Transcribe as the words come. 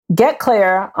get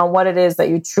clear on what it is that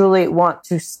you truly want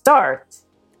to start.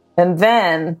 And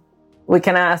then we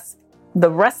can ask the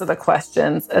rest of the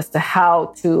questions as to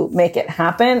how to make it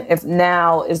happen if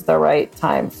now is the right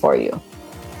time for you.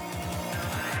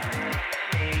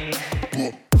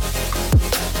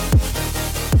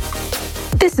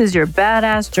 This is your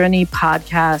Badass Journey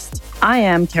podcast. I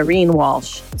am Kareen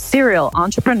Walsh, serial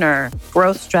entrepreneur,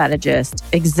 growth strategist,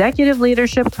 executive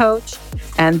leadership coach,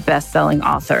 and best-selling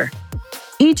author.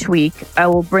 Each week, I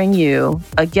will bring you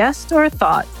a guest or a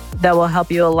thought that will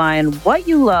help you align what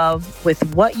you love with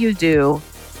what you do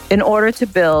in order to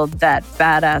build that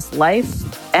badass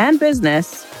life and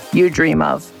business you dream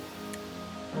of.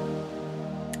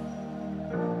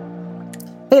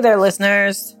 Hey there,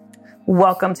 listeners.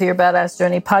 Welcome to your Badass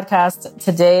Journey podcast.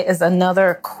 Today is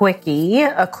another quickie,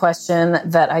 a question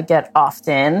that I get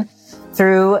often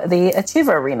through the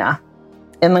Achiever Arena.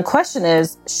 And the question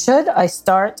is, should I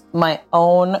start my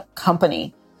own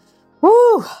company?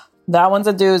 Woo! That one's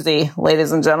a doozy,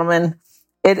 ladies and gentlemen.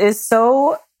 It is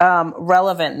so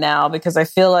relevant now because I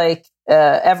feel like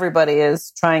everybody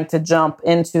is trying to jump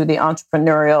into the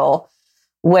entrepreneurial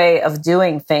way of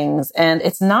doing things. And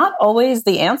it's not always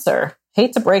the answer.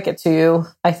 Hate to break it to you.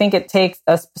 I think it takes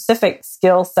a specific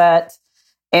skill set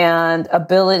and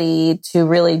ability to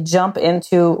really jump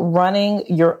into running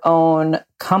your own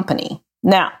company.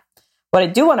 Now, what I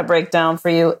do want to break down for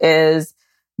you is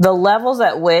the levels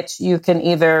at which you can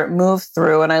either move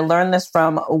through. And I learned this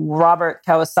from Robert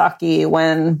Kiyosaki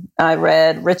when I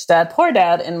read Rich Dad, Poor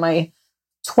Dad in my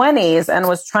 20s and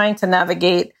was trying to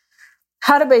navigate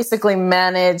how to basically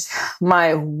manage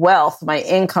my wealth, my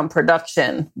income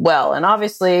production well. And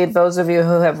obviously, those of you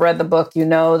who have read the book, you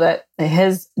know that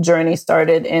his journey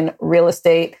started in real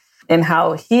estate and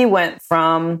how he went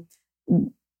from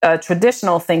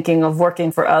traditional thinking of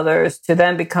working for others to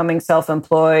then becoming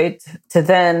self-employed to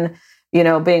then,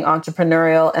 being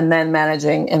entrepreneurial and then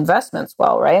managing investments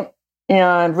well, right?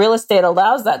 And real estate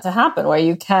allows that to happen where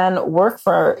you can work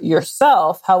for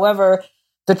yourself. However,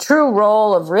 the true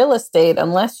role of real estate,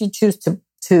 unless you choose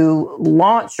to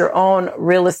launch your own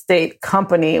real estate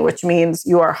company, which means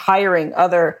you are hiring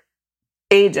other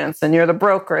agents and you're the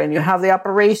broker and you have the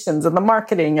operations and the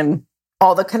marketing and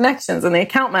all the connections and the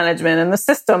account management and the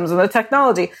systems and the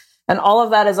technology, and all of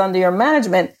that is under your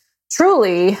management,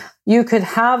 truly, you could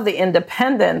have the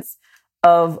independence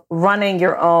of running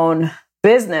your own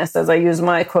business, as I use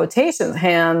my quotations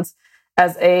hands,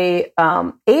 as a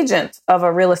agent of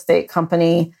a real estate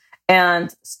company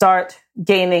and start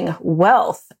gaining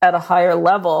wealth at a higher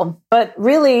level. But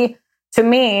really, to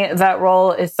me, that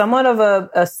role is somewhat of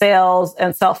a sales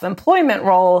and self-employment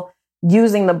role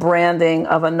using the branding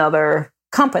of another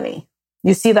company.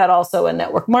 You see that also in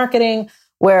network marketing,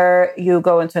 where you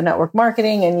go into network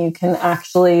marketing and you can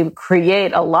actually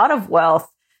create a lot of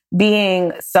wealth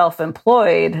being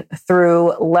self-employed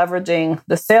through leveraging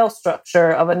the sales structure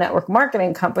of a network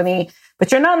marketing company,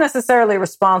 but you're not necessarily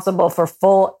responsible for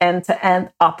full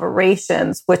end-to-end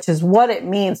operations, which is what it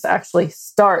means to actually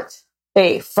start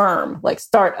a firm, like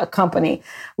start a company,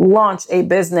 launch a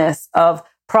business of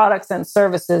products and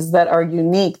services that are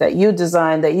unique, that you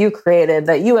designed, that you created,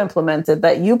 that you implemented,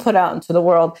 that you put out into the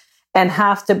world, and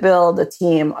have to build a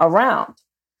team around.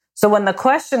 So when the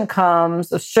question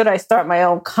comes, should I start my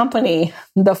own company?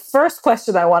 The first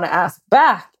question I want to ask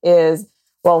back is,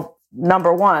 well,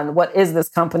 number one, what is this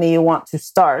company you want to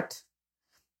start?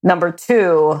 Number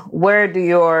two, where do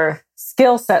your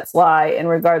skill sets lie in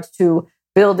regards to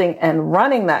building and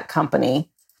running that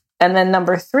company? And then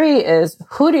number three is,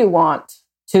 who do you want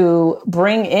to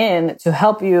bring in to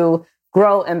help you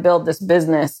grow and build this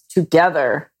business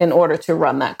together in order to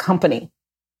run that company?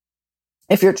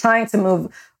 If you're trying to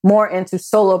move more into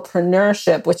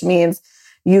solopreneurship, which means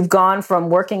you've gone from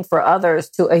working for others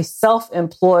to a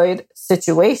self-employed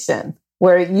situation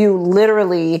where you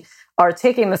literally are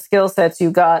taking the skill sets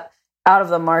you got out of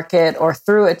the market or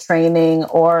through a training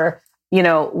or,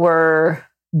 were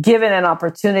given an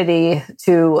opportunity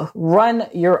to run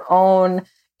your own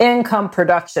income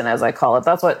production, as I call it.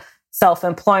 That's what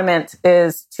self-employment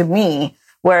is to me,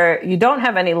 where you don't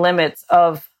have any limits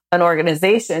of an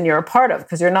organization you're a part of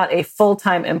because you're not a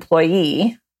full-time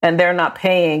employee and they're not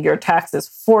paying your taxes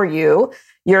for you.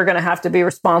 You're going to have to be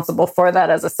responsible for that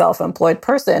as a self-employed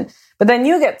person. But then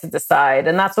you get to decide.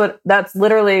 And that's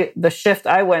literally the shift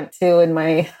I went to in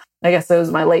my late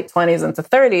 20s into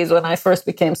 30s when I first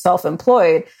became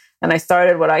self-employed. And I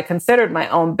started what I considered my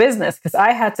own business because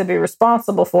I had to be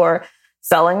responsible for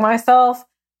selling myself,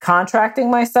 contracting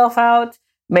myself out,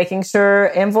 making sure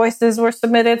invoices were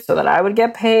submitted so that I would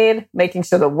get paid, making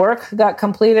sure the work got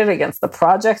completed against the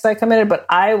projects I committed. But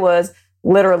I was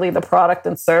literally the product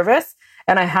and service.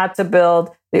 And I had to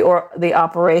build the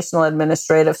operational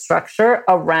administrative structure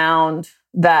around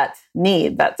that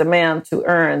need, that demand to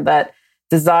earn, that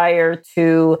desire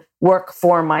to work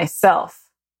for myself,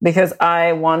 because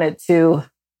I wanted to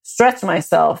stretch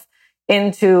myself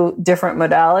into different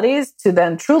modalities to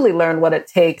then truly learn what it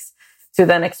takes to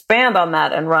then expand on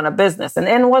that and run a business.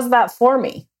 And was that for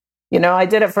me? I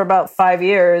did it for about 5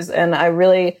 years, and I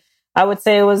would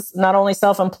say it was not only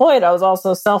self-employed, I was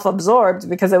also self-absorbed,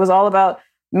 because it was all about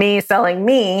me selling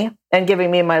me and giving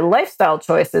me my lifestyle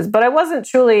choices, but I wasn't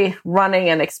truly running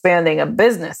and expanding a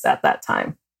business at that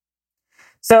time.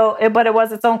 But it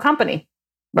was its own company,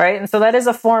 right? And so that is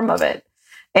a form of it.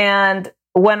 And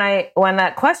when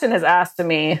that question is asked to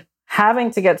me,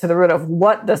 having to get to the root of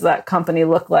what does that company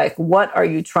look like? What are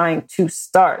you trying to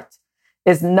start?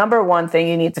 Is number one thing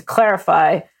you need to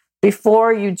clarify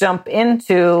before you jump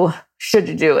into, should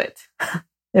you do it?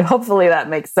 And hopefully that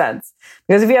makes sense.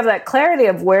 Because if you have that clarity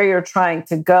of where you're trying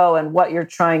to go and what you're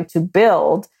trying to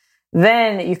build,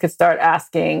 then you could start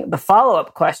asking the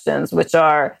follow-up questions, which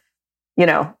are,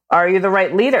 are you the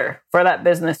right leader for that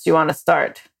business you want to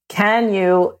start? Can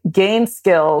you gain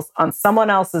skills on someone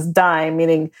else's dime,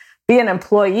 meaning be an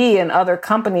employee in other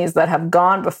companies that have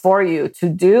gone before you to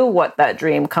do what that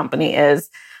dream company is,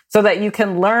 so that you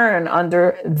can learn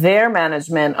under their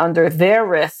management, under their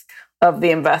risk of the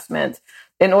investment,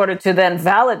 in order to then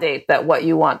validate that what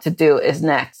you want to do is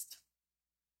next,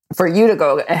 for you to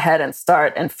go ahead and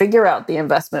start and figure out the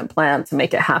investment plan to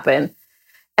make it happen.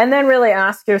 And then really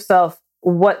ask yourself,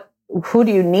 who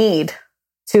do you need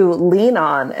to lean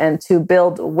on and to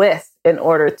build with in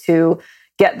order to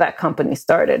get that company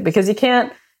started? Because you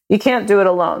can't do it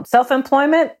alone.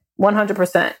 Self-employment,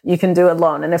 100%, you can do it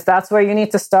alone. And if that's where you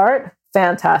need to start,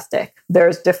 fantastic.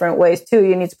 There's different ways too.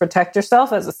 You need to protect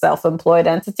yourself as a self-employed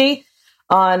entity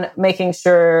on making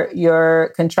sure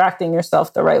you're contracting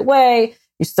yourself the right way.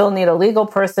 You still need a legal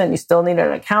person. You still need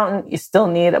an accountant. You still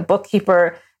need a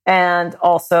bookkeeper. And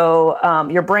also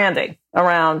your branding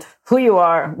around who you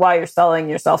are, why you're selling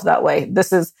yourself that way.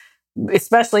 This is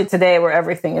especially today where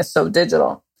everything is so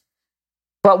digital.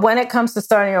 But when it comes to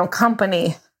starting your own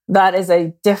company, that is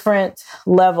a different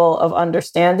level of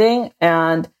understanding,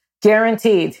 and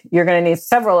guaranteed you're going to need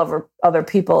several other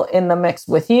people in the mix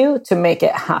with you to make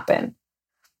it happen.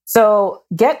 So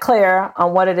get clear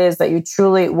on what it is that you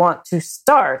truly want to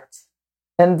start,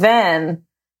 and then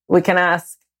we can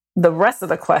ask the rest of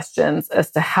the questions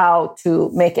as to how to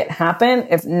make it happen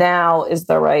if now is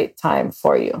the right time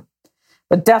for you.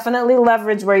 But definitely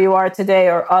leverage where you are today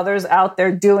or others out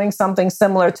there doing something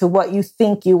similar to what you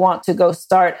think you want to go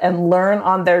start, and learn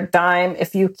on their dime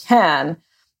if you can,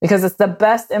 because it's the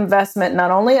best investment,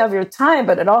 not only of your time,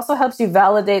 but it also helps you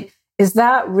validate, is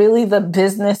that really the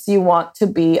business you want to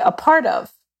be a part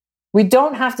of? We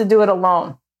don't have to do it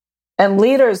alone. And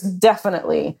leaders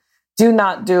definitely do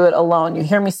not do it alone. You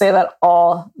hear me say that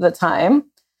all the time,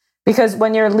 because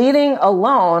when you're leading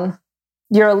alone,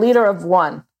 you're a leader of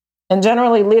one. And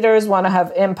generally leaders want to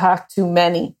have impact to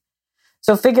many.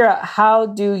 So figure out, how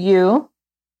do you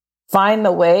find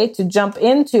the way to jump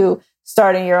into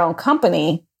starting your own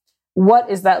company? What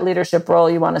is that leadership role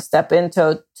you want to step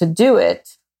into to do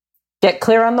it? Get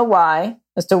clear on the why,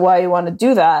 as to why you want to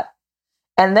do that.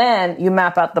 And then you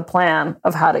map out the plan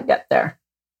of how to get there.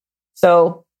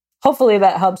 So hopefully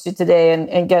that helps you today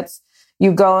and gets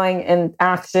you going in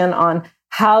action on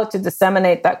how to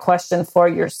disseminate that question for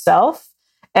yourself,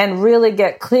 and really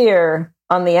get clear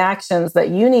on the actions that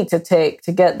you need to take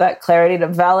to get that clarity, to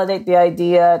validate the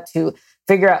idea, to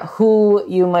figure out who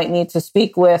you might need to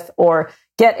speak with or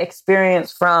get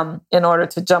experience from in order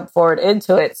to jump forward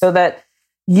into it, so that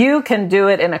you can do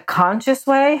it in a conscious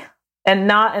way and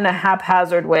not in a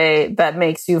haphazard way that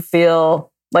makes you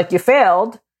feel like you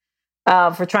failed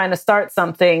for trying to start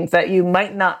something that you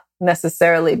might not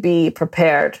necessarily be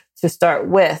prepared to start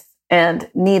with, and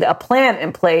need a plan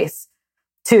in place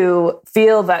to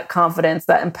feel that confidence,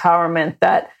 that empowerment,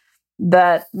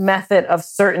 that method of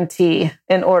certainty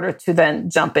in order to then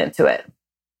jump into it.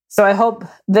 So I hope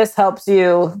this helps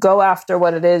you go after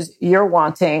what it is you're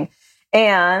wanting.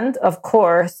 And of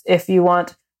course, if you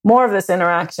want more of this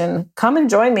interaction, come and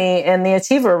join me in the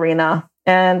Achiever Arena,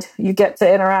 and you get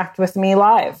to interact with me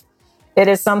live. It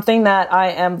is something that I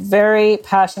am very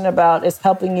passionate about, is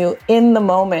helping you in the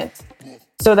moment,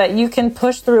 so that you can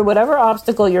push through whatever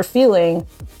obstacle you're feeling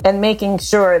and making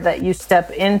sure that you step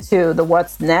into the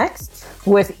what's next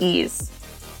with ease,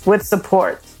 with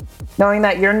support, knowing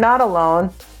that you're not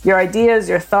alone. Your ideas,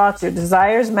 your thoughts, your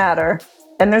desires matter.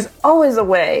 And there's always a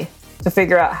way to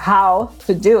figure out how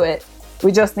to do it.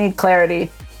 We just need clarity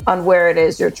on where it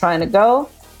is you're trying to go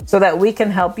so that we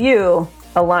can help you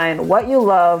align what you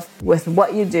love with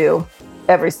what you do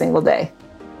every single day.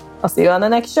 I'll see you on the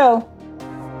next show.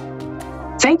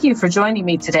 Thank you for joining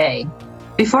me today.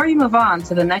 Before you move on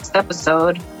to the next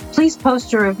episode, please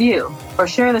post a review or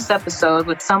share this episode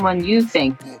with someone you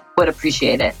think would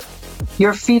appreciate it.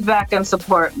 Your feedback and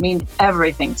support mean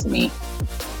everything to me.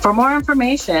 For more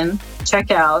information, check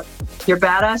out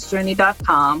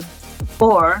yourbadassjourney.com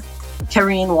or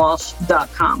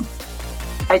KareenWalsh.com.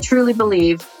 I truly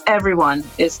believe everyone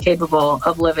is capable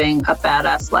of living a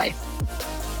badass life.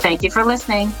 Thank you for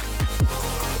listening.